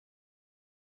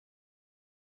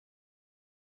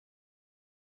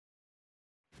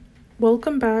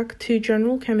Welcome back to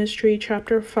General Chemistry,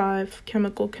 Chapter 5,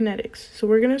 Chemical Kinetics. So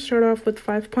we're going to start off with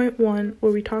 5.1,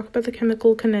 where we talk about the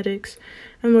chemical kinetics,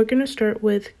 and we're going to start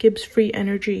with Gibbs free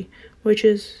energy, which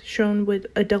is shown with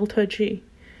a delta G.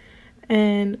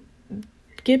 And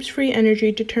Gibbs free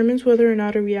energy determines whether or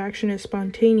not a reaction is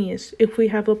spontaneous. If we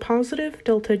have a positive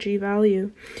delta G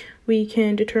value, we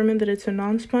can determine that it's a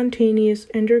non-spontaneous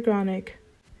endergonic,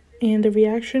 and the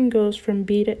reaction goes from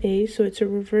B to A, so it's a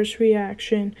reverse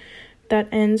reaction that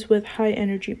ends with high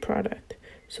energy product.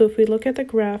 So if we look at the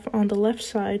graph on the left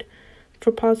side,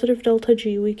 for positive delta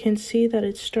G, we can see that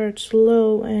it starts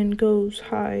low and goes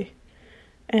high.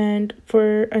 And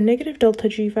for a negative delta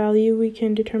G value, we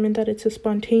can determine that it's a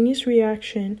spontaneous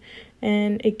reaction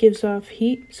and it gives off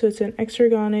heat, so it's an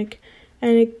exergonic,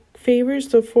 and it favors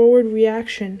the forward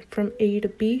reaction from A to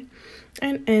B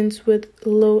and ends with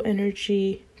low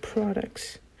energy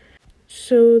products.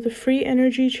 So the free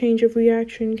energy change of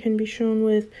reaction can be shown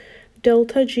with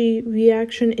delta G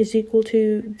reaction is equal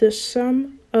to the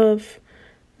sum of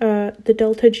the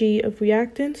delta G of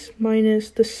reactants minus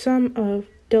the sum of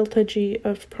delta G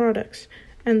of products,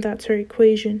 and that's our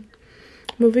equation.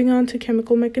 Moving on to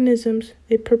chemical mechanisms,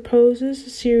 it proposes a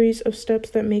series of steps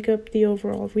that make up the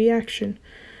overall reaction.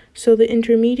 So the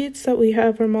intermediates that we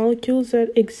have are molecules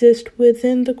that exist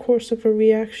within the course of a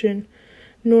reaction,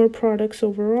 nor products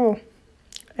overall.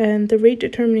 And the rate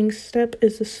determining step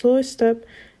is the slowest step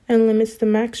and limits the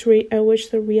max rate at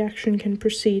which the reaction can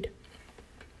proceed.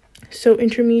 So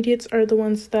intermediates are the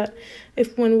ones that,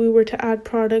 if when we were to add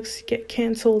products, get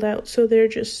canceled out, so they're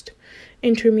just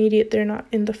intermediate, they're not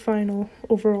in the final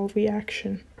overall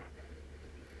reaction.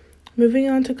 Moving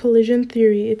on to collision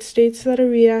theory, it states that a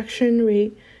reaction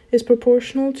rate is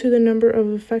proportional to the number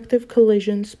of effective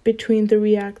collisions between the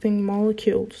reacting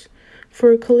molecules.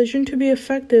 For a collision to be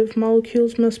effective,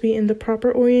 molecules must be in the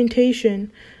proper orientation,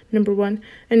 number one,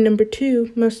 and number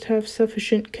two, must have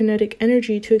sufficient kinetic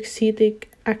energy to exceed the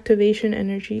activation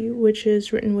energy, which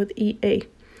is written with EA.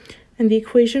 And the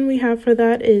equation we have for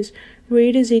that is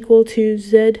rate is equal to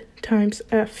Z times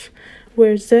F,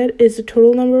 where Z is the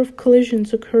total number of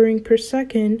collisions occurring per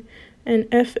second, and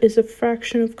F is a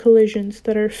fraction of collisions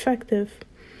that are effective.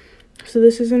 So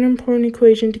this is an important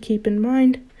equation to keep in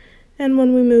mind. And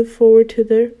when we move forward to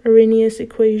the Arrhenius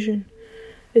Equation,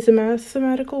 it's a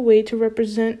mathematical way to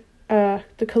represent the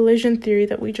collision theory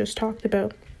that we just talked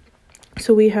about.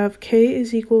 So we have K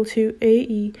is equal to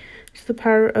AE to the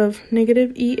power of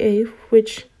negative EA,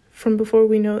 which from before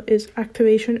we know is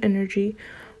activation energy,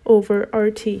 over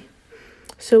RT.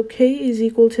 So K is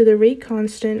equal to the rate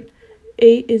constant,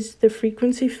 A is the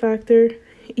frequency factor,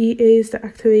 EA is the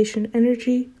activation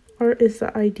energy, R is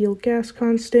the ideal gas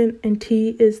constant, and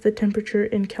T is the temperature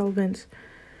in kelvins.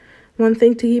 One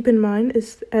thing to keep in mind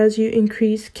is as you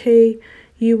increase K,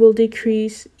 you will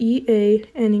decrease EA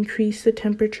and increase the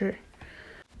temperature.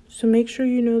 So make sure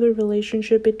you know the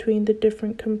relationship between the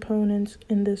different components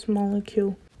in this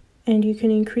molecule. And you can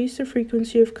increase the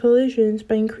frequency of collisions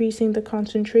by increasing the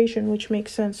concentration, which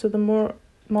makes sense. So the more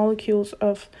molecules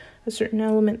of a certain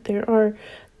element there are,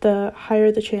 the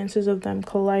higher the chances of them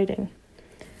colliding.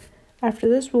 After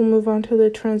this, we'll move on to the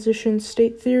transition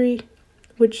state theory,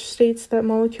 which states that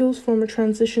molecules form a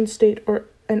transition state or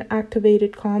an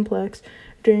activated complex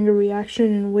during a reaction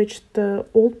in which the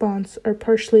old bonds are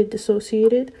partially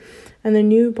dissociated and the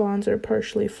new bonds are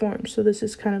partially formed. So this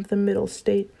is kind of the middle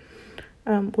state,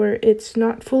 where it's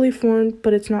not fully formed,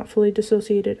 but it's not fully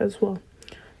dissociated as well.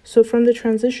 So from the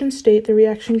transition state, the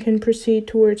reaction can proceed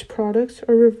towards products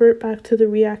or revert back to the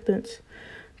reactants.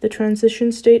 The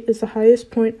transition state is the highest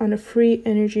point on a free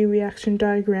energy reaction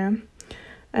diagram,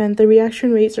 and the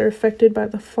reaction rates are affected by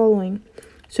the following.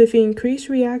 So if you increase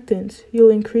reactants, you'll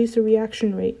increase the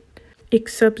reaction rate,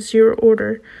 except zero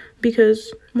order,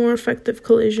 because more effective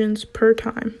collisions per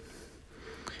time.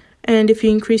 And if you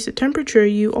increase the temperature,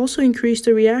 you also increase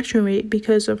the reaction rate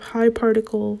because of high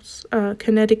particles'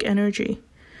 kinetic energy.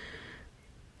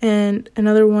 And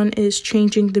another one is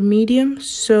changing the medium.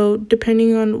 So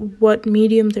depending on what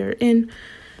medium they're in,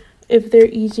 if they're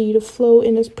easy to flow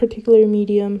in this particular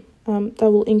medium, that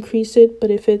will increase it.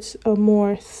 But if it's a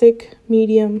more thick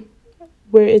medium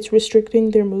where it's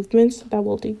restricting their movements, that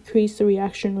will decrease the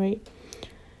reaction rate.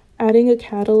 Adding a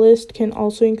catalyst can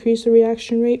also increase the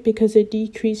reaction rate because it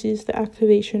decreases the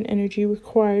activation energy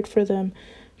required for them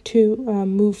to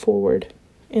move forward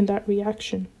in that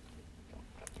reaction.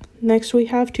 Next, we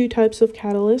have two types of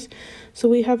catalysts. So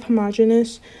we have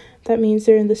homogeneous, that means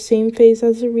they're in the same phase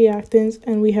as the reactants,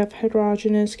 and we have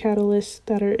heterogeneous catalysts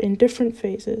that are in different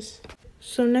phases.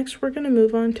 So next we're going to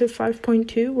move on to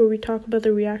 5.2, where we talk about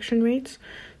the reaction rates.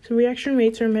 So reaction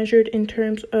rates are measured in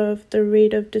terms of the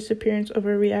rate of disappearance of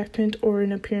a reactant or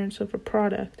an appearance of a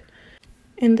product.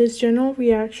 In this general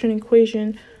reaction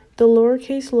equation, the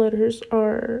lowercase letters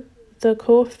are the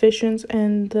coefficients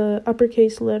and the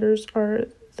uppercase letters are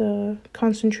the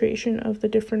concentration of the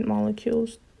different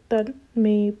molecules that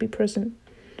may be present.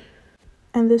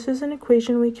 And this is an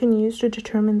equation we can use to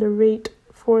determine the rate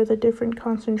for the different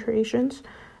concentrations.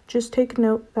 Just take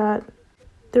note that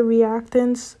the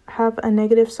reactants have a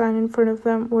negative sign in front of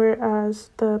them,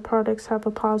 whereas the products have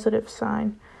a positive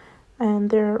sign. And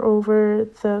they're over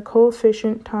the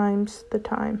coefficient times the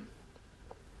time.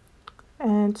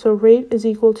 And so rate is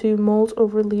equal to moles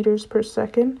over liters per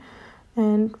second.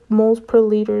 And moles per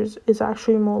liters is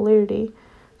actually molarity.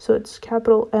 So it's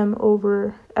capital M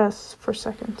over S for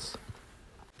seconds.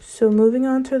 So moving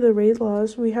on to the rate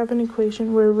laws, we have an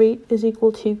equation where rate is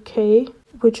equal to K,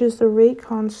 which is the rate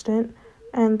constant,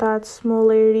 and that's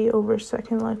molarity over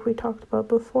second like we talked about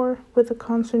before, with the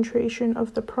concentration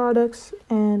of the products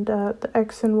and the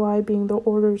X and Y being the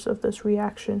orders of this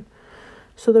reaction.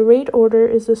 So the rate order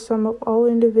is the sum of all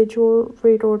individual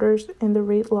rate orders in the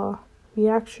rate law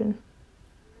reaction.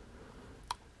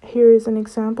 Here is an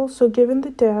example. So given the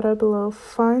data below,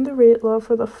 find the rate law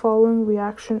for the following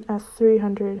reaction at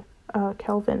 300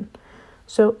 Kelvin.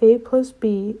 So A plus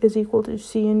B is equal to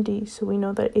C and D, so we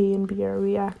know that A and B are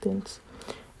reactants.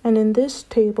 And in this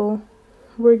table,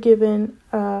 we're given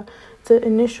the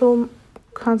initial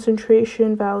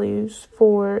concentration values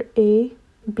for A,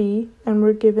 B, and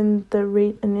we're given the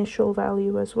rate initial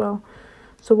value as well.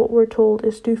 So what we're told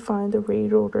is to find the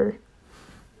rate order.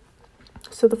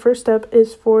 So the first step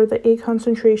is for the A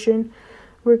concentration,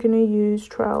 we're going to use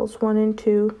trials 1 and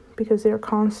 2 because they're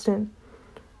constant.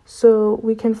 So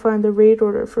we can find the rate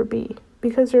order for B.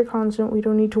 Because they're constant, we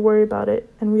don't need to worry about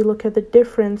it, and we look at the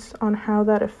difference on how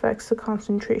that affects the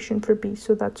concentration for B.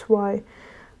 So that's why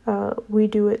we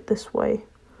do it this way.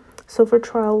 So for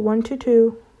trial 1 to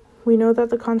 2, we know that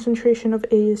the concentration of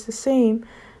A is the same,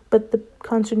 but the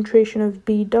concentration of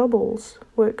B doubles,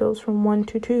 where it goes from 1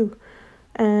 to 2.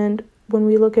 And when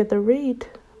we look at the rate,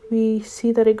 we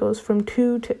see that it goes from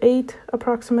 2 to 8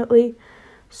 approximately.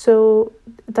 So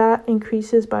that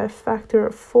increases by a factor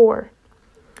of 4.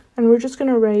 And we're just going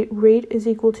to write rate is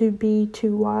equal to B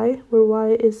to Y, where Y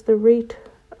is the rate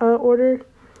order.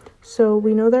 So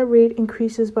we know that rate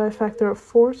increases by a factor of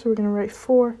 4, so we're going to write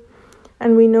 4.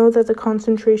 And we know that the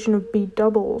concentration of B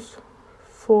doubles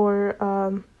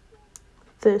for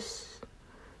this.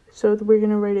 So we're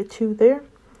going to write a 2 there.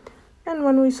 And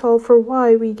when we solve for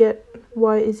Y, we get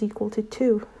Y is equal to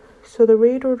 2. So the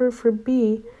rate order for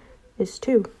B is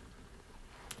 2.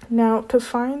 Now, to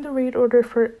find the rate order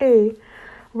for A,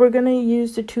 we're going to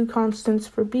use the two constants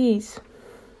for B's.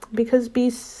 Because B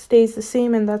stays the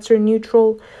same and that's our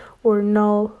neutral or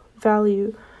null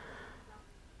value,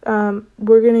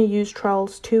 we're going to use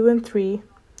trials 2 and 3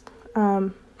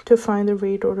 to find the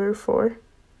rate order for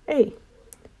A.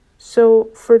 So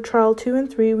for trial 2 and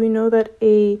 3, we know that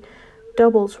A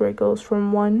doubles where it goes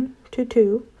from 1 to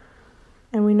 2.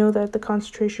 And we know that the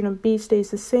concentration of B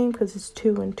stays the same because it's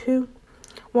 2 and 2.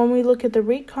 When we look at the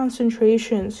rate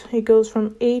concentrations, it goes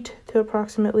from 8 to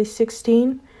approximately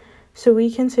 16. So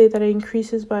we can say that it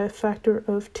increases by a factor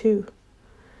of 2.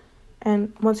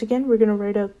 And once again, we're going to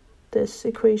write out this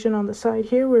equation on the side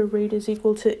here, where rate is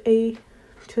equal to A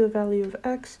to the value of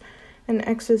X. And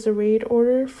X is the rate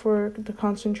order for the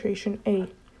concentration A.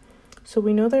 So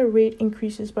we know that rate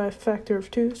increases by a factor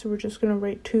of 2, so we're just going to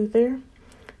write 2 there.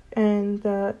 And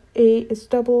A is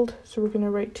doubled, so we're going to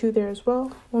write 2 there as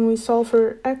well. When we solve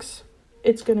for X,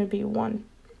 it's going to be 1.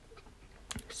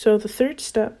 So the third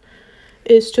step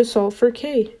is to solve for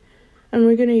K. And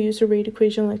we're going to use a rate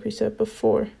equation like we said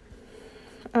before.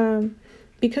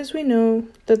 Because we know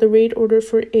that the rate order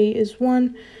for A is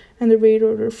 1 and the rate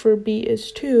order for B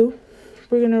is 2,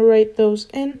 we're going to write those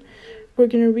in. We're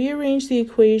going to rearrange the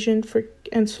equation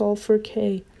and solve for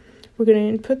K. We're going to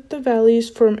input the values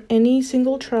from any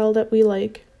single trial that we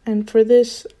like. And for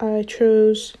this, I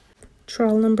chose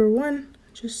trial number 1,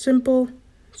 just simple.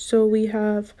 So we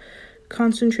have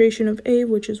concentration of A,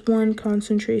 which is 1,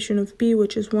 concentration of B,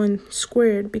 which is 1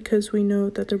 squared, because we know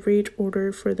that the rate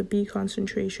order for the B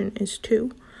concentration is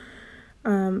 2.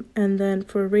 And then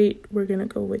for rate, we're going to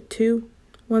go with 2.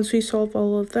 Once we solve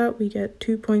all of that, we get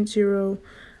 2.0,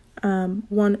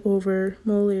 1 over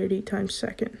molarity times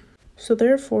second. So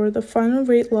therefore, the final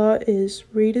rate law is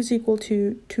rate is equal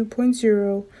to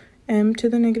 2.0 m to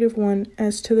the negative 1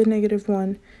 s to the negative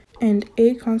 1, and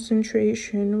A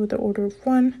concentration with the order of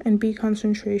 1 and B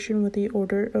concentration with the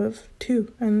order of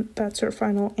 2. And that's our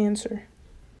final answer.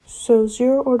 So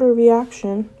zero order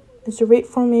reaction is the rate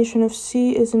formation of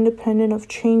C is independent of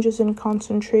changes in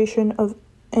concentration of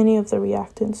any of the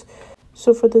reactants.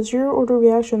 So for the zero order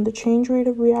reaction, the change rate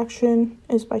of reaction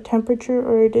is by temperature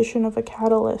or addition of a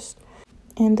catalyst.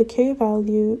 And the K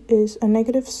value is a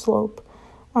negative slope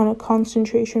on a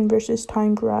concentration versus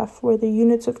time graph where the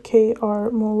units of K are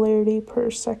molarity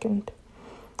per second.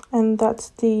 And that's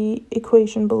the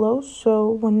equation below. So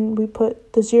when we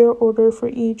put the zero order for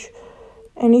each,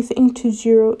 anything to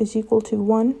 0 is equal to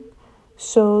 1.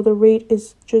 So the rate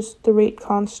is just the rate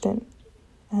constant.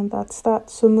 And that's that.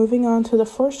 So moving on to the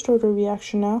first order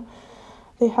reaction now,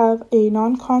 they have a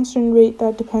non-constant rate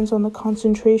that depends on the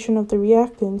concentration of the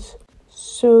reactants.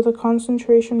 So the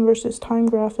concentration versus time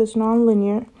graph is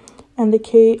nonlinear, and the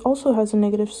K also has a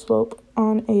negative slope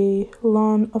on a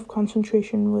ln of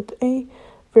concentration with A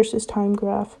versus time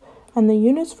graph. And the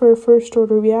units for a first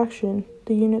order reaction,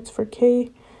 the units for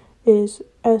K is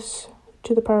S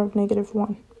to the power of negative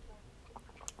 1.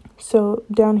 So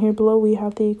down here below we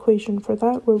have the equation for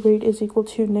that, where rate is equal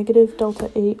to negative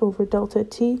delta A over delta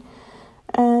T,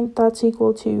 and that's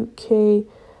equal to K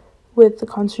with the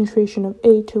concentration of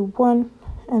A to 1,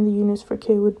 and the units for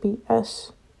K would be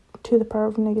S to the power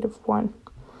of negative 1.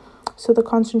 So the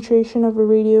concentration of a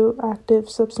radioactive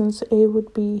substance A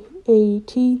would be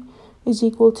AT is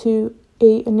equal to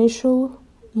A initial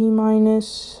E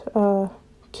minus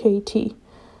KT.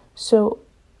 So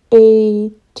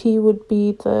AT would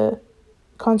be the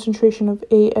concentration of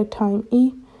A at time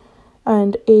E,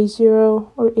 and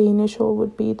A0 or A initial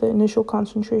would be the initial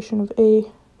concentration of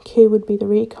A, K would be the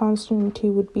rate constant, and T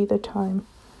would be the time.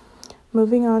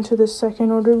 Moving on to the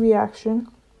second order reaction,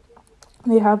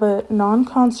 they have a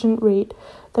non-constant rate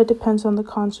that depends on the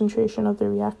concentration of the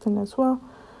reactant as well,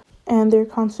 and their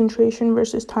concentration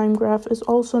versus time graph is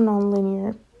also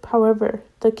nonlinear. However,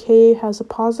 the K has a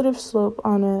positive slope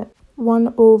on a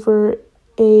 1 over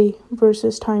A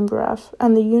versus time graph,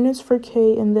 and the units for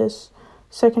K in this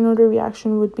second order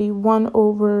reaction would be 1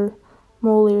 over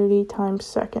molarity times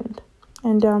second.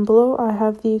 And down below I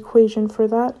have the equation for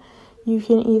that. You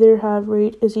can either have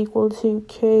rate is equal to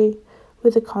K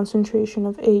with a concentration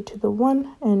of A to the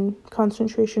 1 and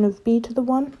concentration of B to the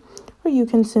 1, or you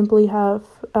can simply have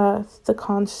the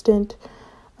constant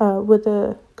with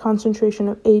a concentration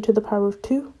of A to the power of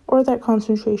 2, or that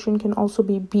concentration can also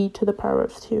be B to the power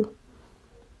of 2.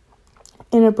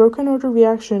 In a broken order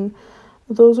reaction,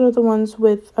 those are the ones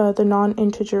with the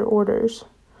non-integer orders,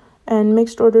 and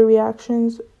mixed order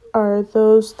reactions are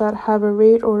those that have a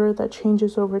rate order that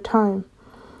changes over time.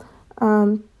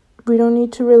 We don't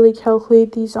need to really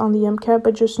calculate these on the MCAT,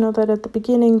 but just know that at the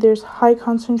beginning there's high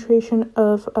concentration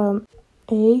of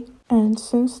A, and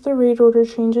since the rate order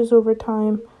changes over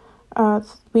time,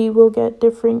 we will get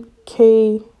different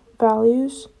K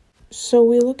values. So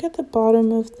we look at the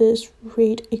bottom of this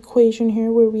rate equation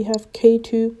here, where we have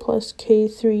K2 plus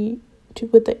K3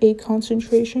 with the A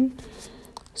concentration.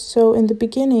 So in the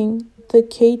beginning, the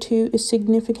K2 is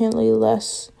significantly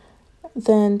less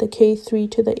than the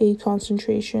K3 to the A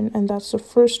concentration, and that's the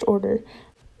first order.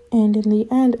 And in the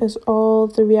end, as all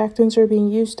the reactants are being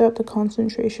used up, the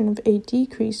concentration of A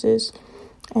decreases,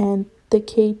 and the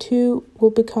K2 will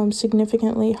become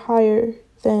significantly higher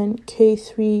than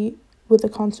K3 with a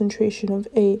concentration of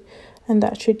A, and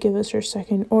that should give us our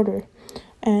second order.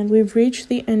 And we've reached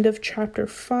the end of chapter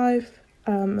 5.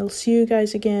 I'll see you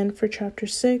guys again for chapter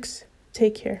 6.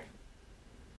 Take care.